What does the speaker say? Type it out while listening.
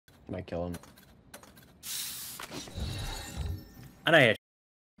Might kill him. I know.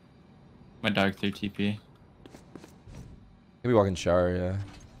 My dog threw TP. Maybe walking shower, yeah.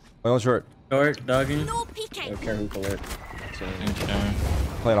 Well, short. Short, dogging. No peeking. I don't care who pull it.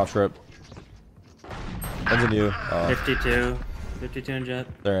 Playing off trip. One's in you. 52. 52 in jet.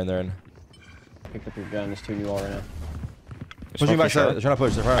 They're in. Pick up your gun. There's 2 in you all right now. Pushing back side. They're trying to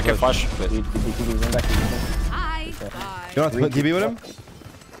push. They're trying to push. Hi. You don't have to put TB with him?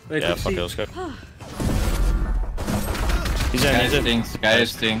 Wait, Yeah, fuck it, let's go. He's in. Guy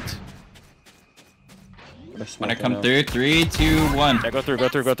stinks. When I come through, 3, 2, 1. Yeah, go through.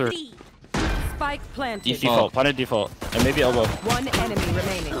 Spike planted. Default, planet default. And maybe elbow. One enemy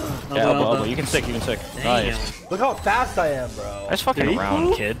remaining. Yeah, elbow. You can stick. Nice. Look how fast I am, bro. That's fucking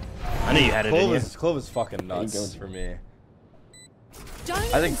around, kid. I knew you had it in you. Clove is fucking nuts for me. Don't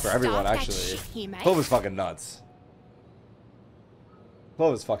I think for everyone, actually. Clove is fucking nuts.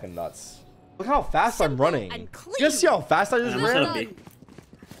 Clove is fucking nuts. Look how fast I'm running. You guys see how fast I just ran?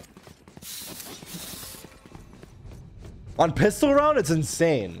 On pistol round, it's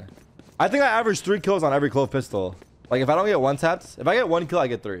insane. I think I average 3 kills on every Clove pistol. Like, if I don't get one tapped, if I get 1 kill, I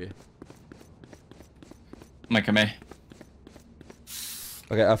get 3. Mike, come here.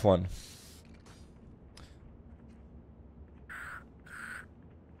 Okay, F1.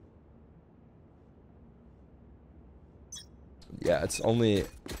 Yeah, it's only...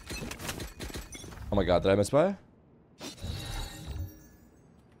 Oh my god, did I miss by?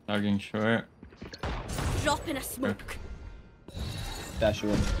 Dogging short. Drop in a smoke. Dash you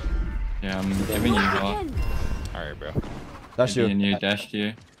in. Yeah, I'm giving you help. Alright, bro. Dash you. You dashed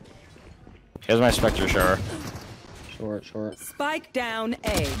you. Here's my Spectre shower. Short. Spike down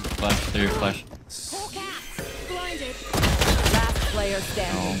A. Flash through, flash. Blinded. Last player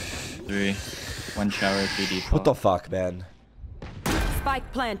standing. 3. 1 shower, 3 default. What the fuck, man?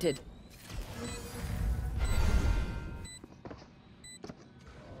 Spike planted.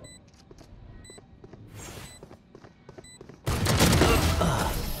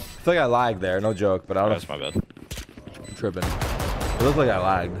 I feel like I lagged there, no joke, but I don't know. That's my bad. I'm tripping. It looked like I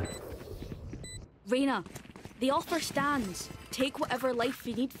lagged. Reyna, the offer stands. Take whatever life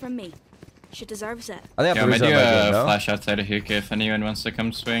you need from me. She deserves it. I think I might do a flash outside of hookah if anyone wants to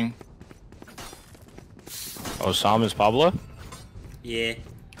come swing. Oh, Sam is Pablo? Yeah.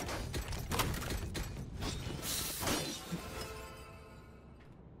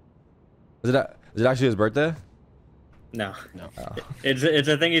 Is it actually his birthday? No. Oh. It's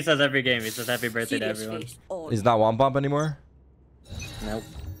a thing he says every game. He says happy birthday to everyone. He's not Womp Bump anymore? Nope.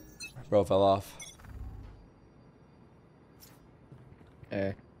 Bro fell off.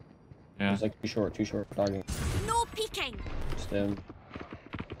 Hey. Yeah. It's like too short. Dogging. No peeking. Stem.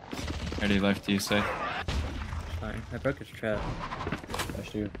 Already left you, say. Sorry, I broke his trap.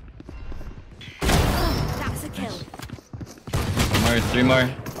 Dash you. That's a kill. 1 more, 3 more.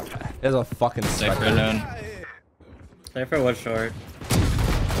 He has a fucking Cypher Spectre. known. Cypher was short.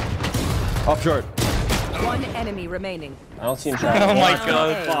 Off short. One enemy remaining. I don't see him Oh trying. my Oh,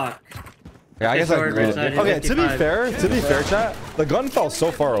 god. fuck. Yeah, I guess I Short, agree. right side, Okay, to be 55. fair, chat, the gun fell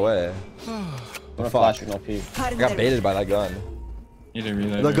so far away. I'm flash with no peek. I got baited by that gun. Need to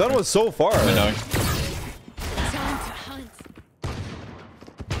reload. The gun was so far. My dog. Time to hunt.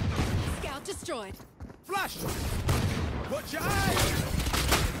 Scout destroyed. Flash! Watch your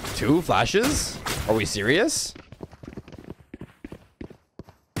eyes! 2 flashes? Are we serious?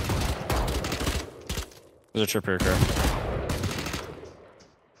 There's a trip here, Kerr.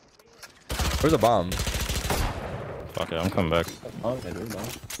 Where's the bomb? Fuck it, I'm coming back. Oh, okay, dude, no.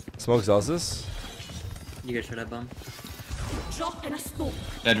 Smoke Celsius? You guys should have bomb. Drop in a smoke.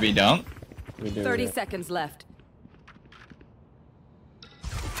 Dead we don't. We do, 30 yeah. seconds left.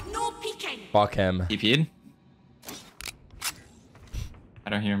 No peeking. Fuck him. TP'd. I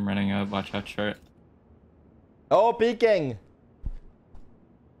don't hear him running up. Watch out short. Oh, peeking!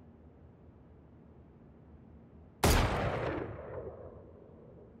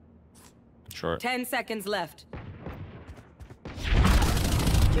 Short. 10 seconds left.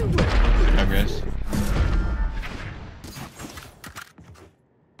 Progress.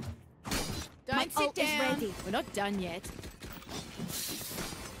 Don't sit down. Ready. We're not done yet.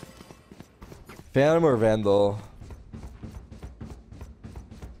 Phantom or Vandal?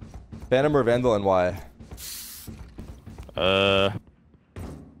 Phantom or Vandal and why? I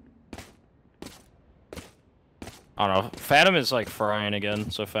don't know. Phantom is like frying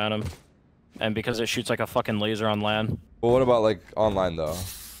again, so Phantom. And because it shoots like a fucking laser on land. Well, what about like online though?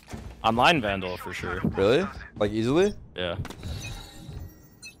 Online Vandal for sure. Really? Like easily? Yeah.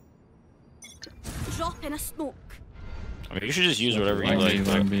 Drop in a smoke. I mean, you should just use whatever you Long B, like.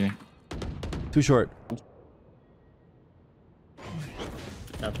 long B. Too short.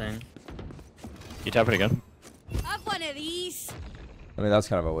 Nothing. You tap it again. Have one of these. I mean, that's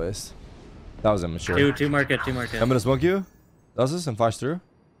kind of a waste. That was immature. Two market, two market. I'm gonna smoke you. Does this and flash through?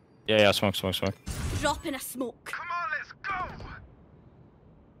 Yeah, yeah, smoke, smoke, smoke. Drop in a smoke.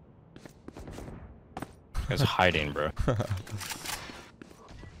 It's hiding, bro.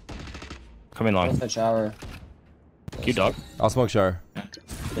 Coming long. That shower. Q dog. I'll smoke shower.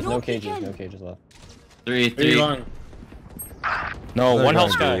 There's no cages. No cages left. Three Three. long. No, They're one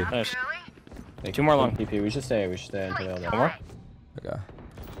health going sky. B. Nice. Like, Two more long. TP. We should stay. We should stay until they're all One done. more? Okay.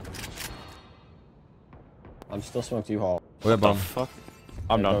 I'm still smoked you, Hall. We got The bomb. fuck?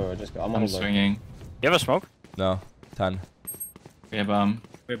 I'm Go, done. go, just go. I'm on I'm the low. swinging. You have a smoke? No. 10. We have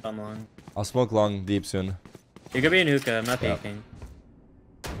We're bomb long. I'll smoke long deep soon. You could be in hookah. I'm not Yeah. peeking.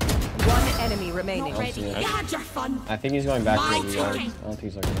 One enemy remaining. Not ready. see it. You had your fun. I think he's going back My to the yard. I turn. don't think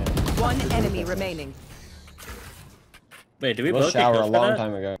he's looking at. One enemy remaining. Wait, did we We'll both get shower a kills for long that?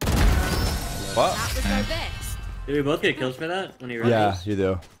 time ago. What? That was our best. Did we both get kills for that when you were Yeah, you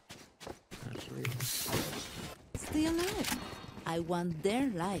do. Actually. Stay alive. I want their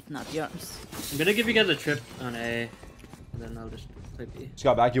life, not yours. I'm gonna give you guys a trip on A, and then I'll just play B. Just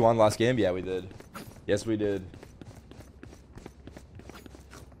got back you won last game? Yeah, we did. Yes, we did.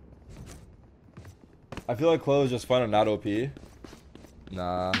 I feel like Clove is just fun and not OP.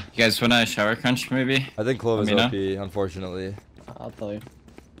 Nah. You guys want a shower crunch maybe? I think Clove is Let me OP, unfortunately. I'll tell you.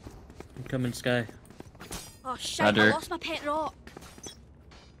 I'm coming Sky. Oh shit, Roger. I lost my pet rock.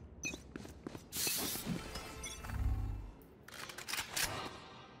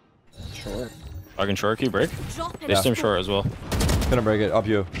 Short. Fucking short key break. Drop in They a stem smoke. short as well. Gonna break it. Up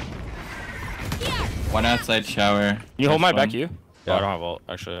you. Here. One outside shower. You hold my First back, one. you? Yeah. Oh, I don't have ult,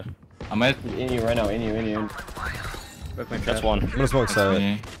 actually. I'm with In you right now. In you. In you. Broke my trap. That's one. I'm gonna smoke side.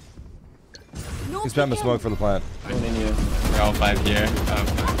 me. No He's spamming peeking. smoke for the plant. Going in you. We're all 5 here. I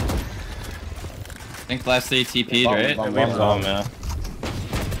think last day TP'd, Bomb, right? bomb, Oh, bomb. man.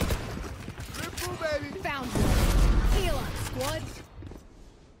 Found you. Heal up, squad.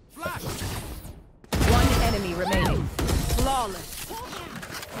 Flash. One enemy remaining. Flawless.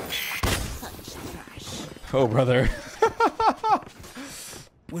 Such trash. Oh, brother.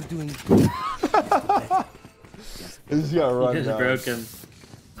 We're doing good. This got run He's down. broken.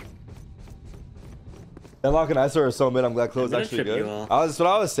 Deadlock and ISO are so mid. I'm glad Clove's I'm gonna actually trip you good. all. That's what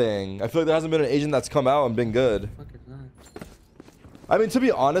I was saying. I feel like there hasn't been an agent that's come out and been good. What the fuck is that? I mean, to be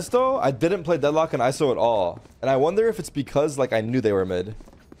honest though, I didn't play Deadlock and ISO at all. And I wonder if it's because like I knew they were mid.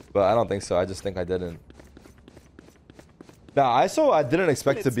 But I don't think so. I just think I didn't. Nah, ISO I didn't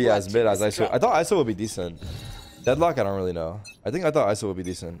expect to be as mid as ISO. I thought ISO would be decent. Deadlock I don't really know. I thought ISO would be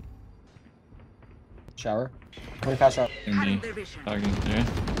decent. Shower. 20 fast shower. In me. Talking through.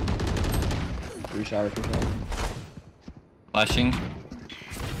 3 shower. 3 shower. Flashing.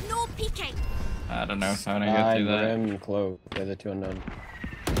 No peeking. I don't know if I want to go through that. Grim, Clove. They're the 2 unknown.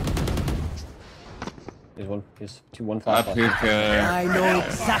 He's one. He's 2 1 flash. Up left. hookah. I know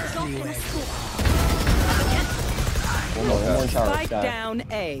exactly Drop in a where. smoke. One more shower. Spike Sky. down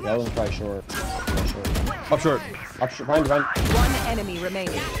A. That one's probably short. Probably short. Up short. Up short. Behind. One enemy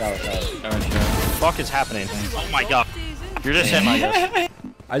remaining. Shower. Shower. Shower, shower. Fuck is happening? Oh my god. You're just hitting my guess.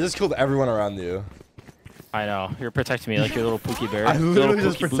 I just killed everyone around you. I know. You're protecting me like your little pookie bear. I Your literally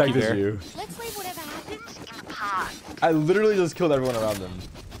little just pookie protected bear. you. Let's leave whatever happens in the past. I literally just killed everyone around them.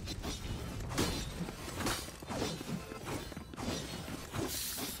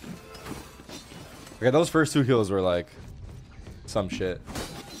 Okay, those first 2 kills were like some shit.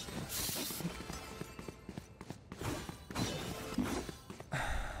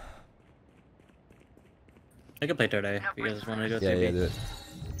 I could play third A if you guys want to go Yeah, through yeah, B. do it.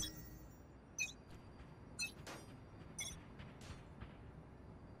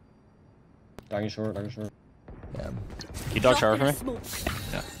 Dragon short. Dragon short. Yeah. You dog shower for me? Smoke.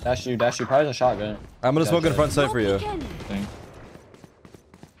 Dash you. Dash you. Probably a shotgun. I'm gonna smoke in front side No for you. peeking. Thing.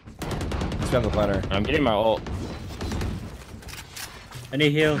 Spam the planner. I'm getting my ult. I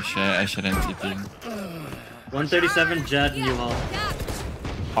need heal. Shit, I shouldn't TP. 137 Jet and U-Haul.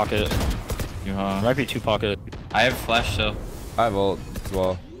 Pocket. You Might be 2 pocket. I have flash still. I have ult as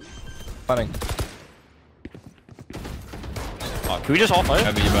well. Planning. Can we just all fight?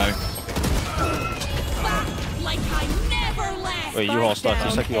 I'll be back. Like I never left. Wait, you all stuck. You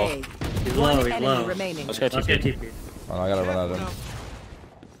Down stuck you all. A. He's One low, he's enemy low. remaining. Let's get Let's get TP. TP. Oh, I gotta run out of him.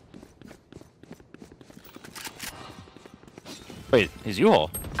 Wait, is you all?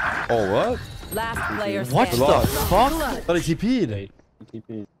 Oh, what? Last player What standing. the Lost. fuck? I thought he TP'd.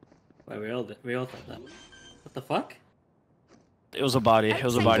 TP. Wait, we all thought that. What the fuck? It was a body. It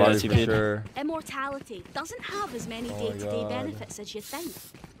was a Outside body Body that for TP'd. sure. Immortality doesn't have as many Oh my day-to-day God. benefits as you think.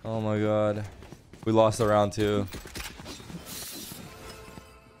 Oh my god. We lost the round too.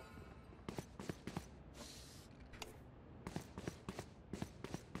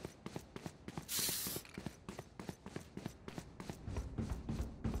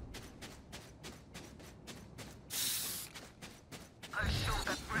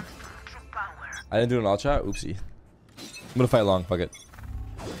 I didn't do an all chat. Oopsie. I'm gonna fight long. Fuck it.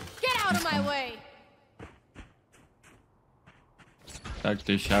 Get out of my way! Dark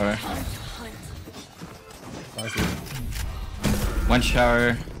through shower. Nice. One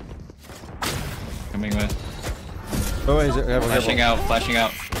shower. Coming with. Oh wait, is it, careful, Flashing careful. out, flashing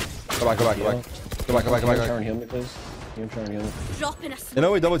out. Go back, go back, go back. Go back, go back, go back. Go Try back. and heal me, please. You try and heal me. Dropping a You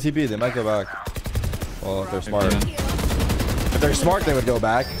know we double TP. They might go back. Well, if they're smart. If they're smart, they would go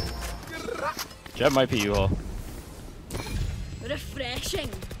back. Jet might be you all. refreshing.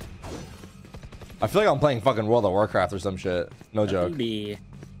 I feel like I'm playing fucking World of Warcraft or some shit. No joke. Be.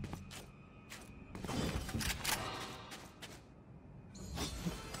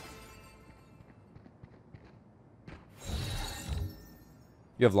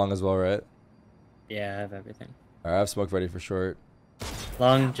 You have long as well, right? Yeah, I have everything. Alright, I have smoke ready for short.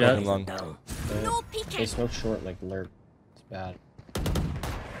 Long, jet. Fucking long. No They peeking. smoke short like lurk. It's bad.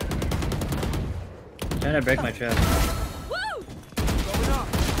 Trying to break my trap. Woo!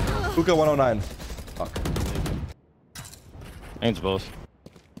 Hookah 109. Fuck. Ain't both.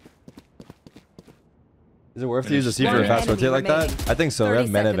 Is it worth to use a C for One a fast enemy rotate like that? remaining. I think so. We 30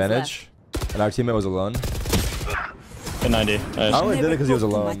 have man seconds advantage. And our teammate was alone. Hit 90. I Nice. only did it because he was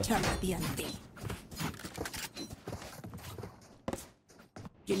alone.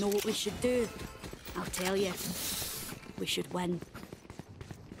 You know what we should do? I'll tell you. We should win.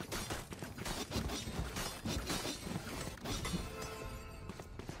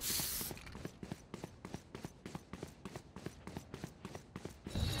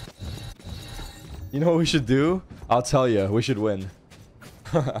 You know what we should do? I'll tell you. We should win.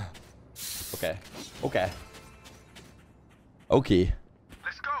 Okay. Okay. Okay.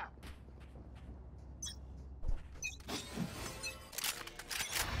 Let's go.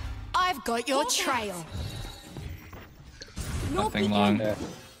 I've got your trail. No Nothing peeking. long. Yeah.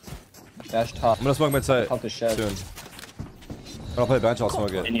 Dash top. I'm gonna smoke mid site Top the shed. soon. When I'll play bench, I'll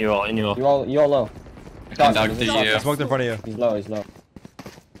smoke it. In you all. In you all. You all low. I can dog He's to low. I you. smoked in front of you. He's low, he's low.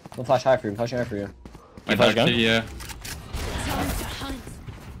 Don't flash high for you, I'm flashing high for you. I flash dog to gun? you. Time to hunt.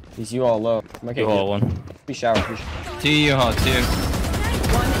 He's you all low. Might get You all hit. one. Be shower, be To you, hot two.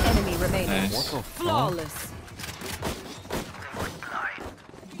 One enemy remaining. Nice. Flawless.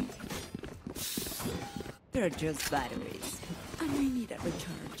 They're just batteries. I may need a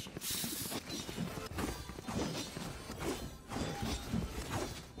recharge.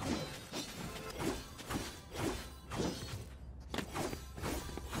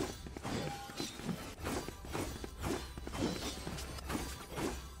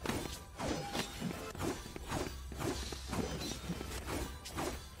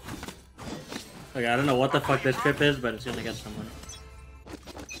 Okay, I don't know what the fuck this trip is, but it's gonna get someone.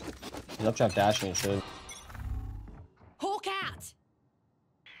 He's up trap dashing, should. Hawk out.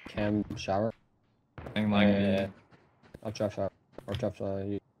 Cam shower. Nothing long. Yeah. Up trap shower. Or trap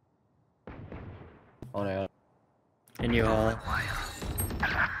you. Oh no, And you all.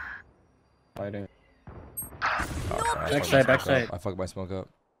 fighting. Backside, backside. I fucked my smoke up.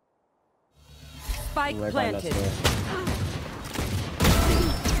 Spike Right behind us, planted. though.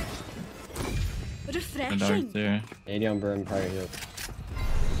 I Refreshing. dog there. 80 on burn, probably heal.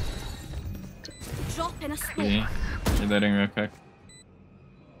 Drop in a smoke. See? Reloading real quick.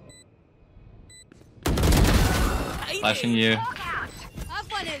 Flashing you.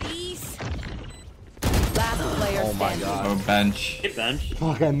 Have one of these. Last player Oh my standing. god. Oh, bench. Hit bench.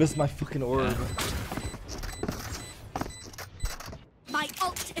 Fuck, I missed my fucking orb. My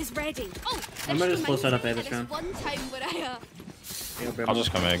ult is ready. Oh, I'm gonna just pull set up A this this round. one time where I I'll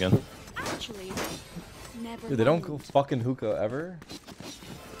just come in again. actually never. Dude, they don't go mind. fucking hookah ever.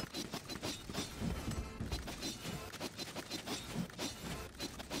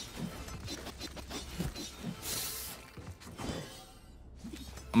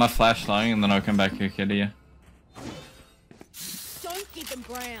 I'm gonna flash long and then I'll come back here, kill you. Don't give them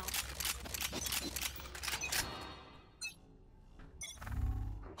ground.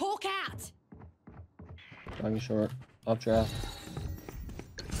 Hawk out. Dragging short. Up trap.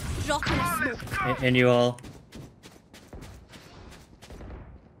 Drop in a smoke. And you all.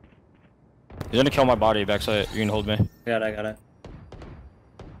 He's gonna kill my body backside. You can hold me. Got it, I got it.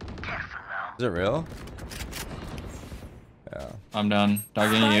 Is it real? Yeah. I'm down.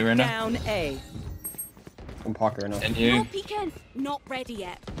 Dogging you right now. Down A. I'm pocket right now. And No you. peeking. Not ready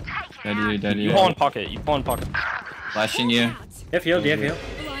yet. Dead you. You pull in pocket. You pull in pocket. Flashing you. If healed, if healed.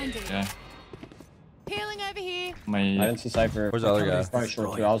 Blinding. Yeah. Healing over here. I My didn't see Cypher. Where's the other guy? Probably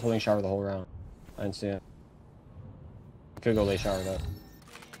short too. I was holding shower the whole round. I didn't see him. Could go late shower though.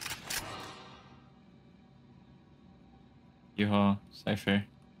 U-Haul. Cypher.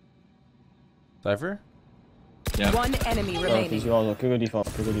 Cypher? Yeah. One enemy Oh, remaining. because you all could go default.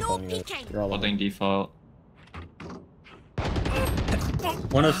 Could go default. No You guys. peeking. You're all Holding default.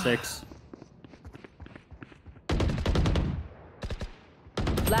 106.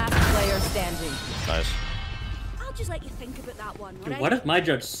 Last player standing. Nice. I'll just let you think about that one, Dude, alright? what if my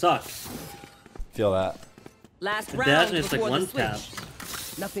judge sucks? Feel that. Last The round dash is like before the one switch.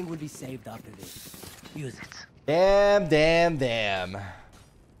 tap. Nothing will be saved after this. Use it. Damn.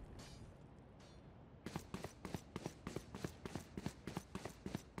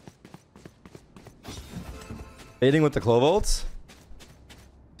 Baiting with the Clove ults?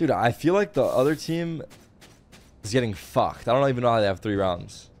 Dude, I feel like the other team is getting fucked. I don't even know how they have 3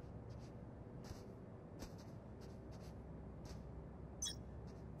 rounds.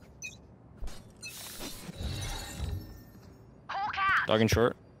 Dogging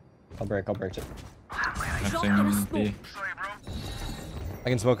short. I'll break it. Nothing B. I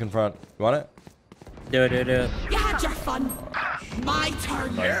can smoke in front. You want it? Do it. You had your fun. My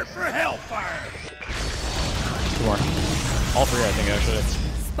turn. Here for hellfire. 2 more. All 3, I think, actually.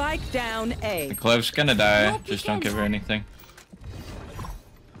 Spike down A. The Clove's gonna die. No Just don't give her anything.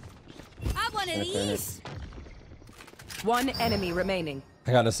 Have one of these. One enemy remaining.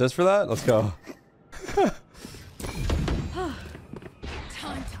 I got an assist for that? Let's go.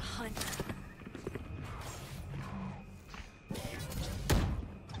 Time to hunt.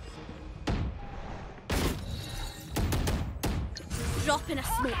 Drop in a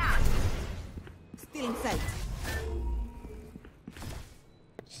smoke. Still in sight.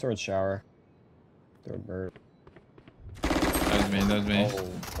 Storage shower. Throw a bird. That was me. Oh,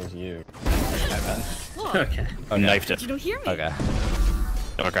 that was you. Okay. I knifed it. Did you not hear me? Okay.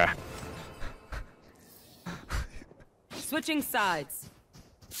 Okay. Switching sides.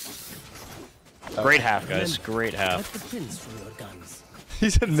 Great half, guys. Great Get half. the pins from your guns. He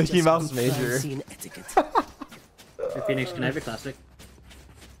said Mickey Just Mouse good Major. scene etiquette. Hey, Phoenix, can I have a classic?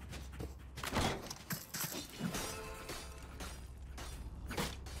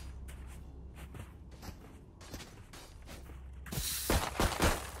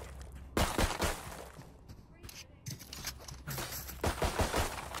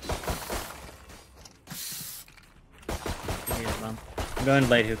 I'm going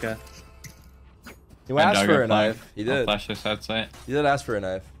late, hookah. He asked for a knife. He I'll did. flash this outside. He did ask for a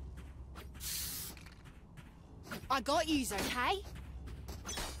knife. I got yous, okay?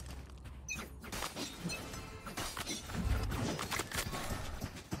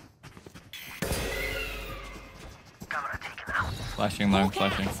 Flashing long,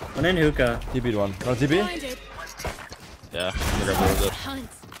 flashing. One in hookah. TP'd one. No TP? Blinded. Yeah. I'm gonna move it. Hunt.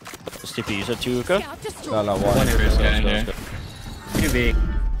 Stippy, you said 2 hookah? Scout destroyed. No, One one. First hookah. guy in here. 2 B.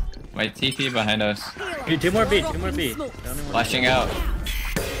 Wait, TP behind us. Dude, 2 more B. 2 more B. Flashing out.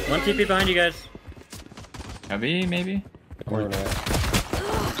 1 TP behind you guys. Cubby, maybe? Corner.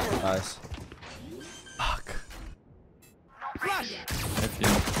 Nice. Fuck. If you...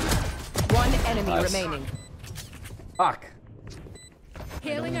 One enemy Nice. remaining. Fuck.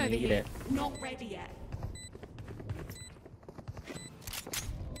 Healing over need here. it. Not ready yet.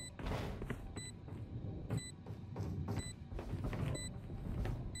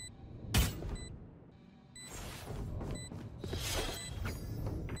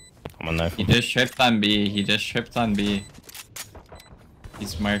 I'm on knife. He just tripped on B.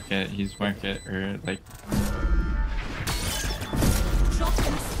 He's market, or like... Drop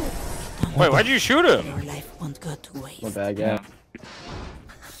in a smoke. Wait, why'd you shoot him? Your life won't go to waste. My bad, yeah.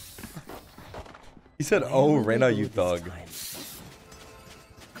 He said, "Oh, Reyna, you thug."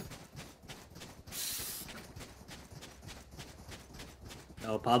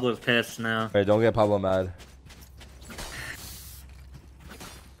 Oh, Pablo's pissed now. Wait, don't get Pablo mad.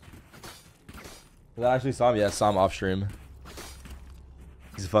 I actually saw him. Yeah, saw him off stream.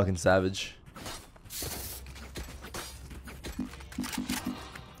 He's a fucking savage. Yeah,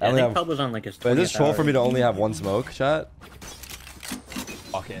 I only think have- Pablo's on like his 20th Wait, is this troll hour. for me to only have 1 smoke, chat?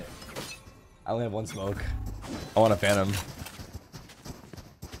 Fuck it. I only have 1 smoke. I want to fan him.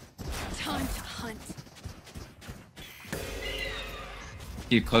 Time to hunt.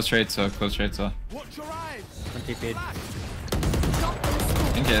 He close right, so close right, so. Watch your eyes. 1 TP. Drop in a smoke.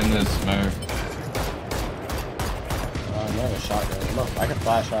 I can get in this smoke. Another shotgun. Look, I can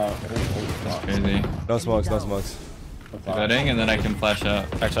flash out. That's crazy. No smokes, no smokes. Voting, and then I can flash out.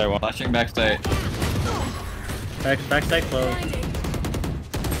 Backside one. Flashing backside. Backside close.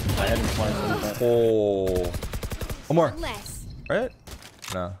 I had him flank. Oh. One more. Less. Right?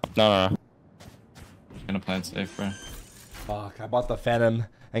 No. No. Just gonna play it safe, bro. Fuck, I bought the Phantom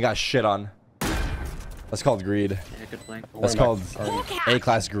and got shit on. That's called greed. Yeah, good flank. That's called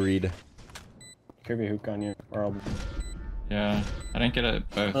A-class greed. Could be a hook on you. Or I'll... Yeah, I didn't get it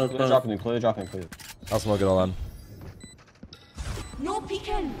both. Close, Clear close. dropping, clear dropping, clear. I'll smoke it all on. No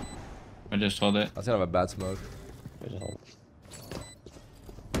peeking. I just hold it. That's kind of a bad smoke. Just hold.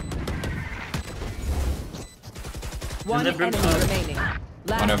 One the brim enemy smoke. remaining. Last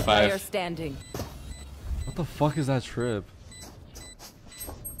 105. player standing. What the fuck is that trip?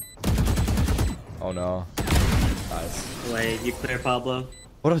 Oh no. Nice. Wait, you clear Pablo?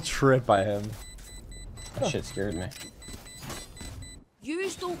 What a trip by him. That shit scared me.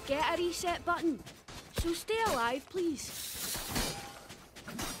 Yous don't get a reset button. So stay alive, please.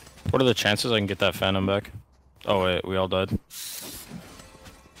 What are the chances I can get that Phantom back? Oh wait, we all died.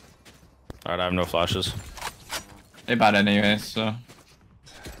 Alright, I have no flashes. They bought anyway, so.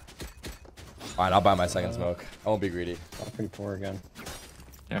 Alright, I'll buy my second smoke. I won't be greedy. I'm pretty poor again.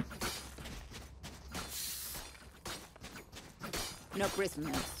 Yep. No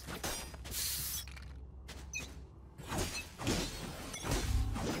prisoners.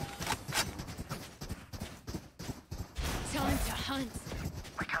 Time to hunt.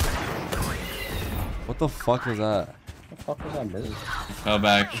 What the fuck was that? What the fuck was that bird? Fell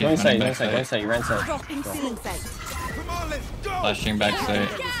back. Go inside, go Backside. inside, go inside. Dropping ceiling sight. Flashing backside.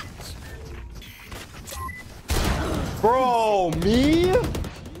 Bro, me?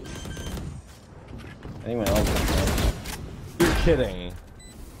 Anyone else? You're kidding.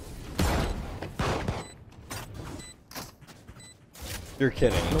 You're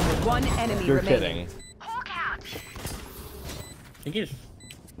kidding. One enemy You're remaining. kidding. I think he's.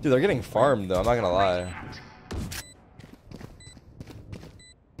 Dude, they're getting farmed though, I'm not gonna lie.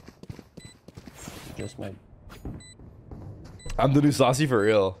 Just my... I'm the new saucy for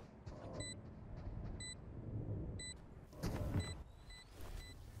real.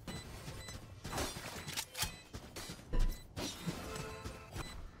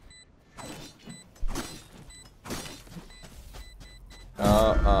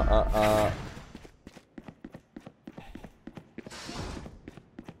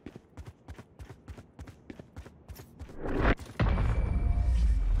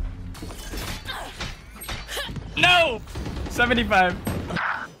 No! 75.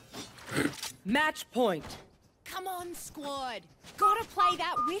 Match point. Come on, squad. Gotta play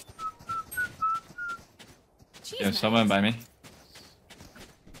that with. Yo, someone by me.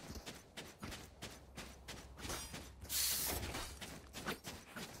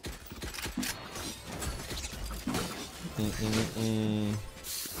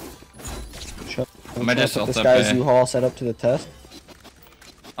 I might just ult this up guy's here. U-Haul set up to the test.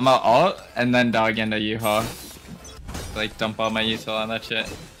 I'm gonna ult and then dog into U-Haul. Like dump all my util on that shit.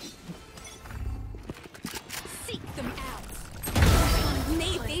 Seek them out.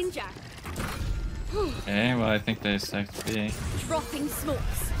 Need danger. Okay, well I think they stacked B. Dropping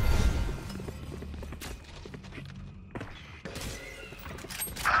smokes.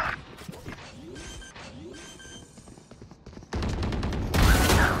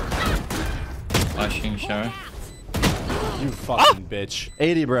 Flashing shower. You fucking bitch.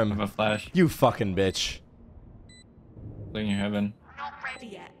 80 I brim. have a flash. You fucking bitch. Looking your heaven. Not ready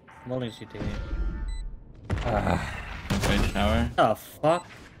yet. I'm only CT. Okay, shower. Oh fuck.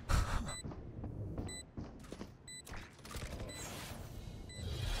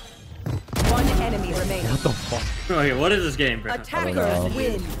 One enemy remaining. What the fuck? Okay, what is this game, bro? Attackers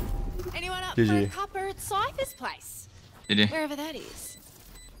win. Anyone up GG. for a cuppa at Cypher's place? Did you? Wherever that is.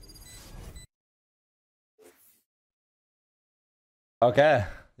 Okay.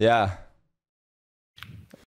 Yeah.